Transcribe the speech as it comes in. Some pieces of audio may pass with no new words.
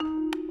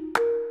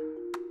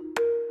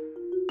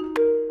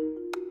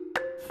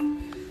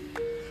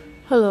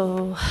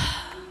Hello.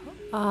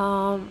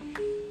 Um,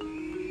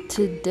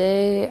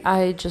 Today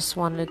I just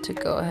wanted to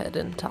go ahead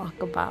and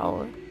talk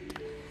about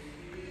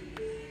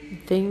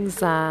things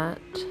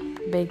that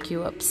make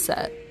you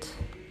upset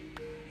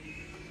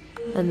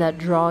and that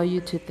draw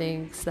you to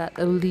things that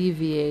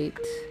alleviate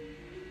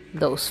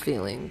those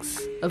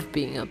feelings of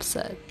being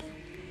upset.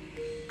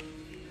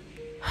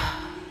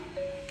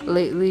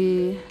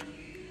 Lately,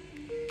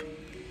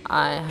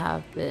 I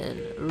have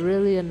been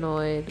really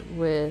annoyed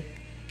with,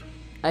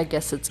 I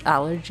guess it's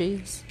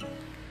allergies,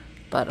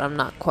 but I'm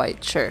not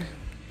quite sure.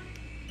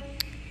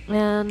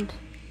 And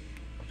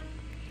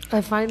I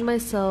find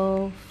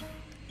myself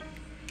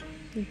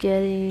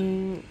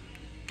getting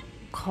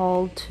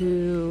called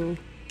to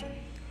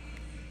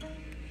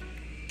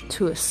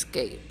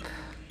escape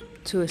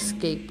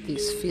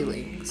these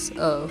feelings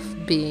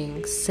of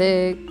being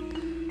sick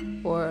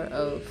or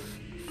of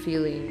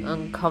feeling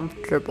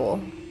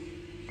uncomfortable.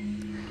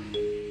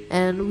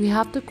 And we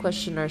have to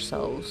question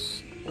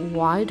ourselves,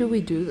 why do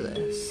we do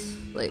this?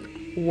 Like,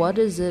 what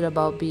is it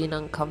about being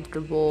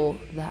uncomfortable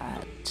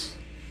that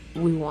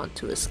we want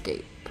to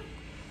escape?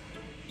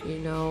 You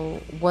know,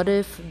 what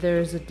if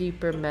there's a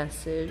deeper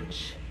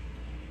message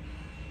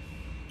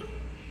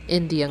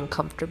in the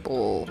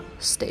uncomfortable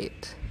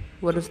state?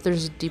 What if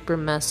there's a deeper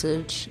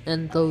message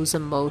in those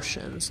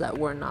emotions that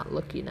we're not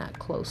looking at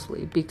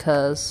closely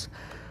because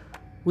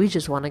we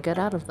just want to get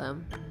out of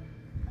them?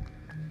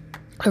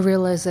 I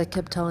realized I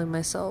kept telling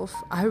myself,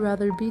 I'd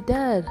rather be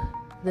dead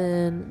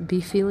than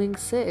be feeling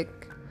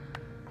sick.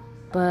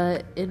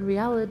 But in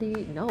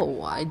reality,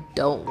 no, I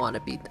don't want to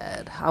be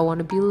dead. I want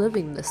to be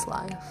living this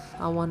life.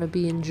 I want to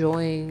be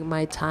enjoying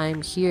my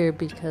time here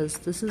because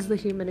this is the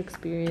human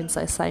experience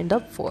I signed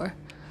up for.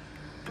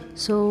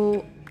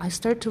 So I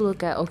start to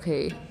look at,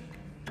 okay,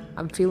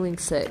 I'm feeling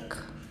sick.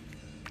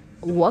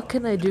 What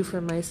can I do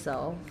for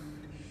myself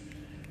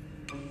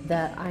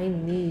that I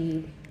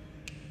need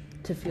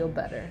to feel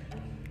better?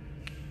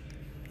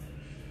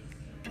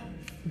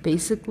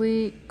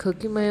 Basically,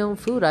 cooking my own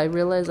food. I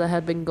realized I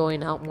had been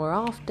going out more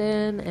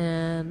often,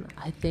 and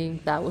I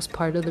think that was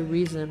part of the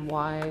reason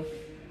why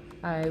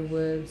I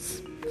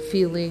was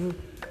feeling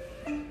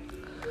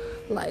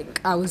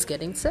like I was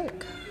getting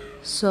sick.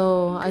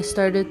 So I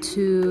started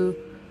to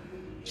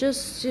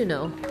just,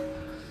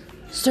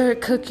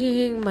 start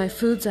cooking my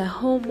foods at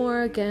home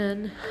more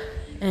again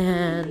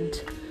and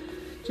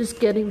just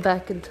getting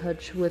back in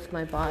touch with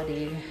my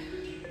body,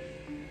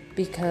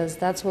 because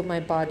that's what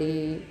my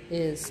body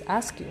is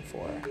asking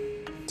for,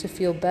 to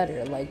feel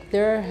better. Like,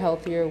 there are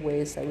healthier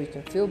ways that we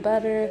can feel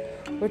better,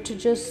 or to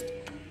just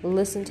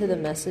listen to the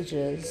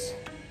messages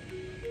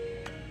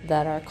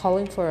that are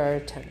calling for our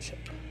attention.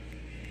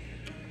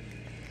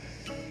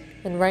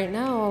 And right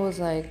now I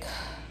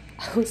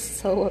was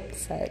so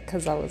upset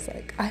because I was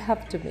like, I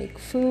have to make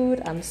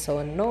food. I'm so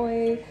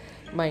annoyed.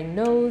 My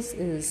nose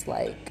is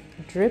like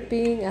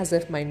dripping as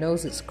if my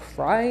nose is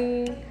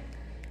crying.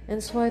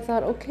 And so I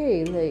thought,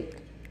 okay,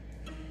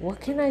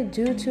 what can I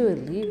do to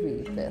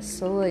alleviate this?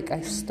 So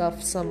I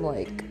stuffed some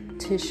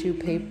tissue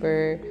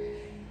paper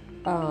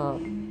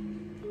up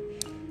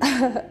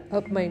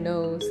my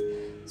nose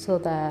so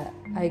that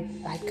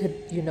I could,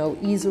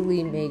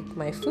 easily make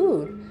my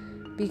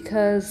food,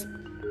 because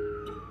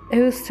it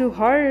was too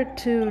hard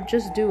to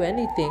just do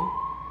anything,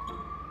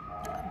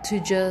 to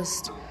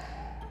just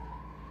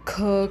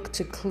cook,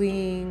 to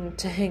clean,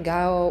 to hang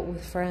out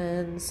with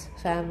friends,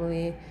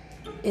 family.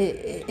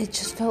 It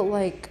just felt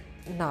like,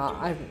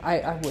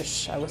 I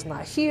wish I was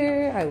not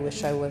here. I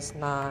wish I was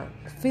not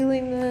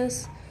feeling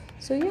this.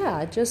 So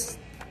yeah, just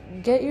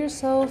get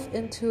yourself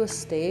into a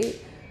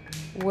state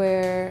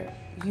where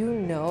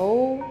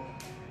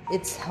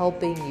it's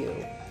helping you,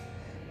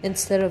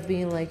 instead of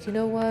being like, you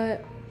know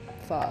what,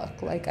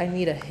 fuck, I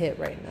need a hit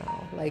right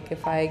now.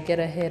 If I get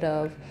a hit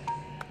of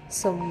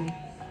some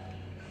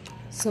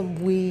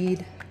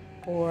weed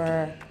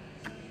or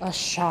a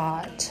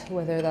shot,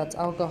 whether that's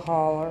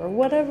alcohol or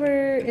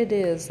whatever it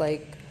is,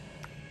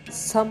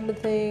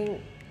 something,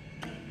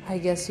 I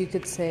guess you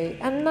could say,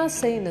 I'm not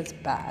saying it's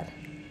bad,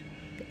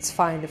 it's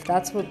fine if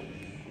that's what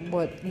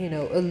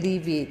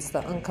alleviates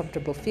the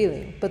uncomfortable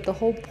feeling, but the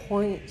whole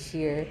point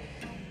here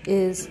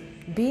is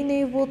being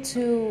able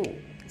to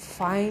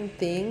find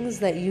things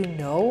that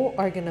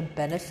are going to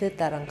benefit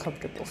that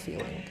uncomfortable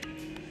feeling.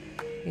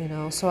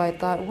 So I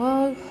thought,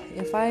 well,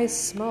 if I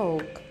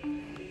smoke,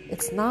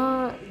 it's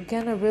not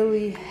gonna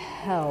really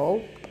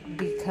help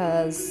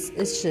because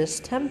it's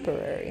just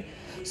temporary.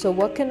 So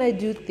what can I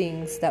do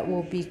things that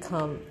will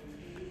become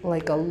a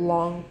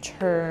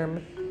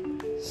long-term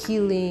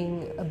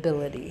healing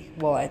ability?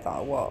 Well, I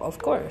thought, of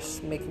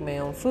course, making my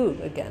own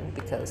food again,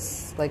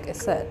 because like I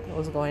said, I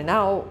was going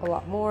out a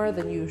lot more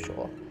than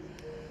usual.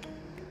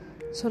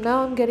 So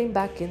now I'm getting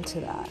back into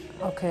that.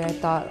 Okay, I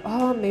thought,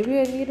 maybe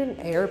I need an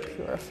air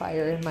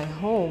purifier in my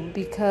home,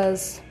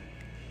 because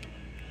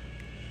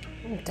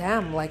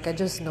damn, I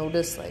just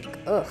noticed,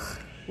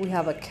 we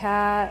have a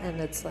cat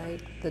and it's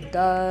the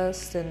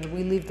dust, and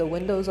we leave the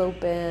windows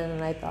open,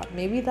 and I thought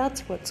maybe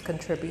that's what's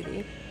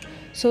contributing.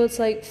 So it's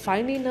like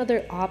finding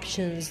other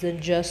options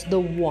than just the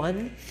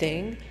one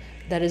thing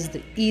that is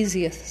the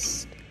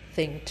easiest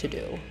thing to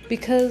do,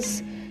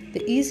 because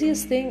the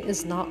easiest thing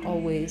is not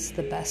always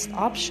the best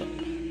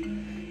option.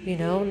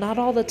 Not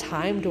all the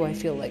time do I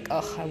feel like,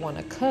 I want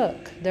to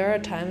cook. There are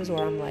times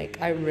where I'm like,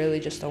 I really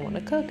just don't want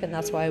to cook, and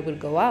that's why I would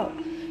go out.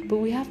 But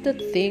we have to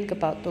think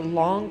about the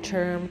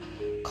long-term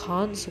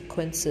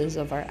consequences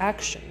of our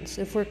actions.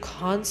 If we're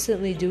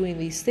constantly doing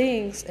these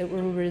things, it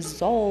will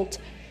result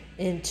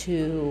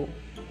into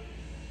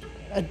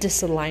a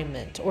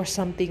disalignment or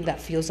something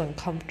that feels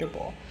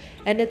uncomfortable.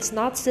 And it's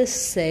not to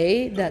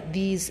say that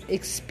these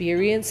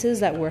experiences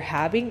that we're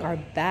having are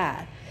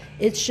bad.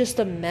 It's just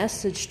a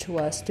message to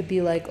us to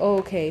be like,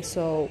 okay,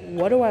 so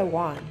what do I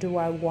want? Do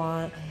I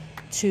want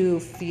to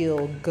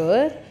feel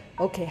good?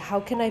 Okay, how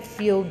can I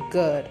feel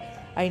good?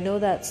 I know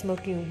that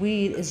smoking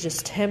weed is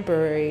just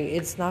temporary.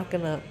 It's not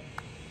gonna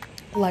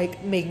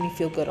make me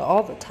feel good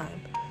all the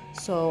time.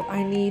 So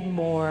I need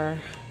more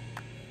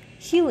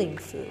healing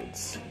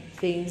foods,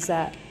 things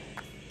that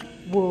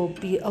will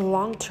be a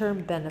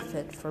long-term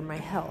benefit for my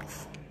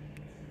health.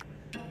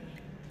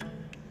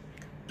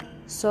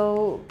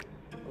 So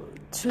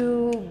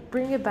to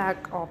bring it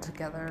back all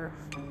together,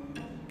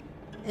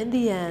 in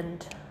the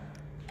end,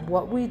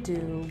 what we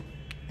do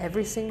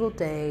every single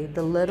day,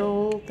 the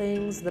little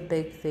things, the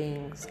big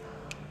things,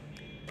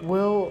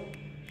 will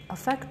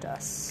affect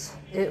us.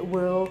 It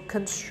will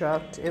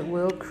construct, it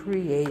will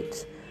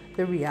create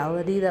the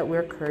reality that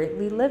we're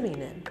currently living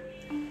in.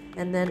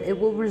 And then it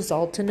will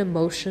result in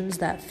emotions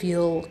that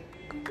feel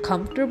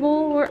comfortable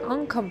or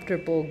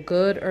uncomfortable,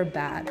 good or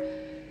bad.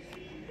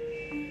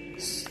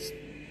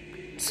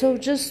 So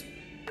just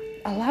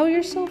allow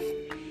yourself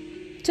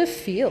to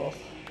feel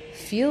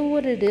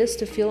what it is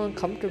to feel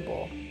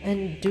uncomfortable,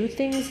 and do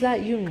things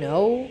that you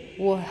know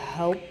will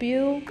help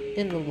you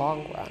in the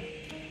long run.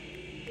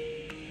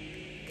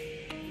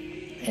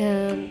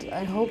 And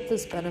I hope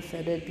this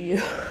benefited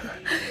you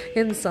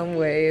in some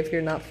way. If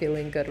you're not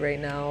feeling good right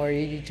now, or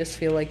you just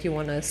feel like you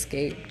want to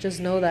escape, just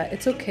know that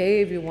it's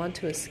okay if you want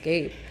to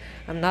escape.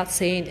 I'm not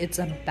saying it's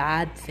a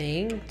bad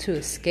thing to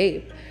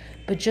escape,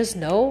 but just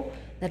know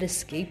that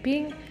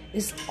escaping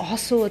is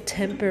also a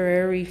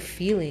temporary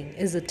feeling,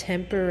 is a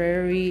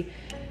temporary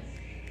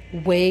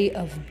way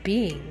of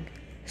being.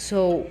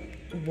 So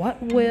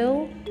what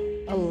will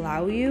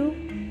allow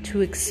you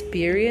to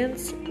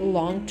experience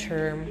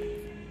long-term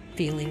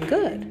feeling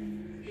good?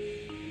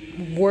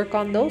 Work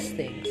on those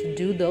things,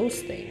 do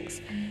those things,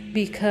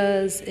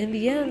 because in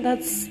the end,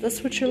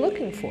 that's what you're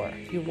looking for.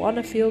 You want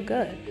to feel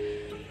good.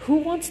 Who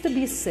wants to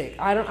be sick?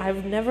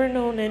 I've never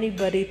known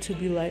anybody to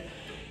be like,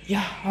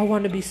 yeah, I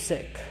want to be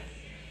sick.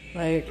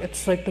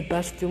 It's like the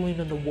best feeling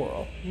in the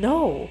world.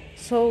 No.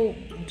 So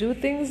do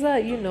things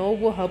that you know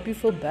will help you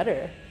feel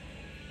better.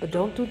 But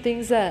don't do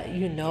things that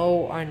you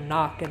know are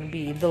not going to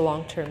be the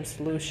long-term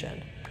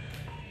solution.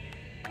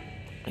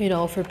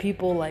 For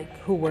people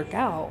who work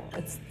out,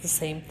 it's the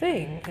same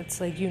thing. It's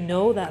like,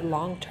 that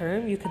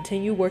long-term, you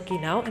continue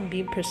working out and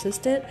being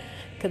persistent,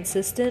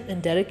 consistent,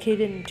 and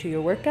dedicated to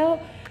your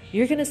workout,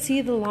 you're going to see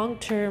the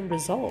long-term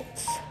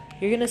results.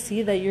 You're going to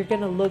see that you're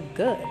going to look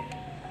good.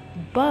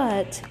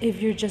 But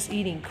if you're just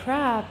eating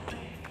crap,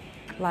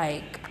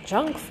 like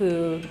junk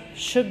food,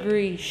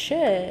 sugary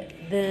shit,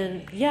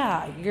 then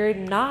you're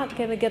not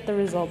going to get the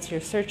results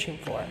you're searching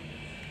for.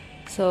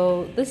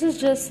 So this is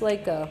just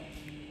like a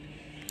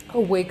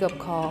wake-up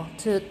call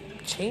to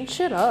change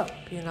shit up,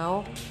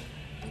 You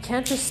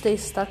can't just stay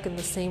stuck in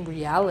the same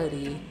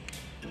reality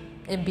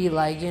and be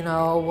like,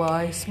 well,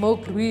 I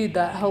smoked weed,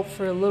 that helped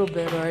for a little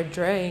bit, or I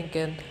drank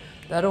and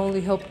that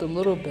only helped a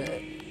little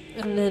bit.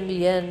 And in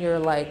the end,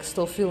 you're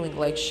still feeling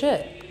like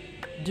shit.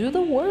 Do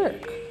the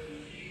work.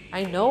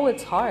 I know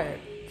it's hard.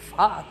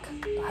 Fuck.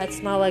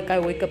 It's not like I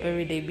wake up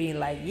every day being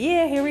like,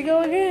 yeah, here we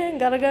go again.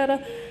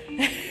 Gotta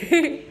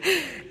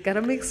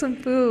make some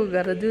food.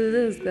 Gotta do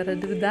this. Gotta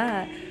do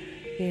that.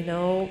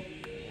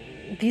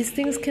 These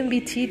things can be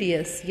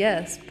tedious,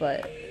 yes,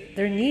 but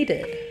they're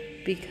needed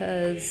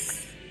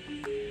because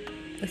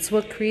it's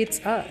what creates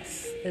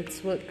us.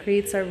 It's what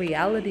creates our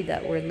reality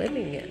that we're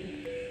living in.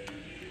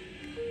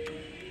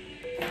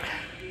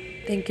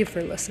 Thank you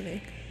for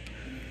listening.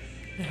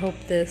 I hope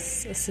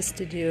this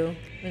assisted you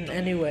in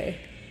any way.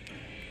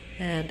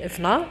 And if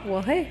not,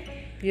 well,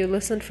 hey, you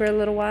listened for a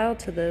little while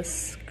to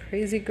this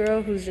crazy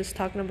girl who's just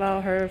talking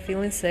about her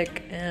feeling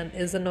sick and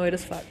is annoyed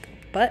as fuck.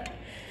 But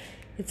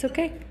it's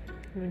okay.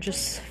 I'm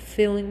just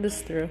feeling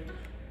this through.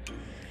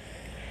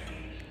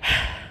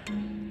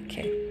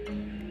 Okay.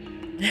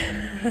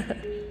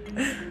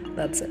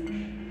 That's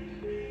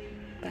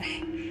it.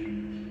 Bye.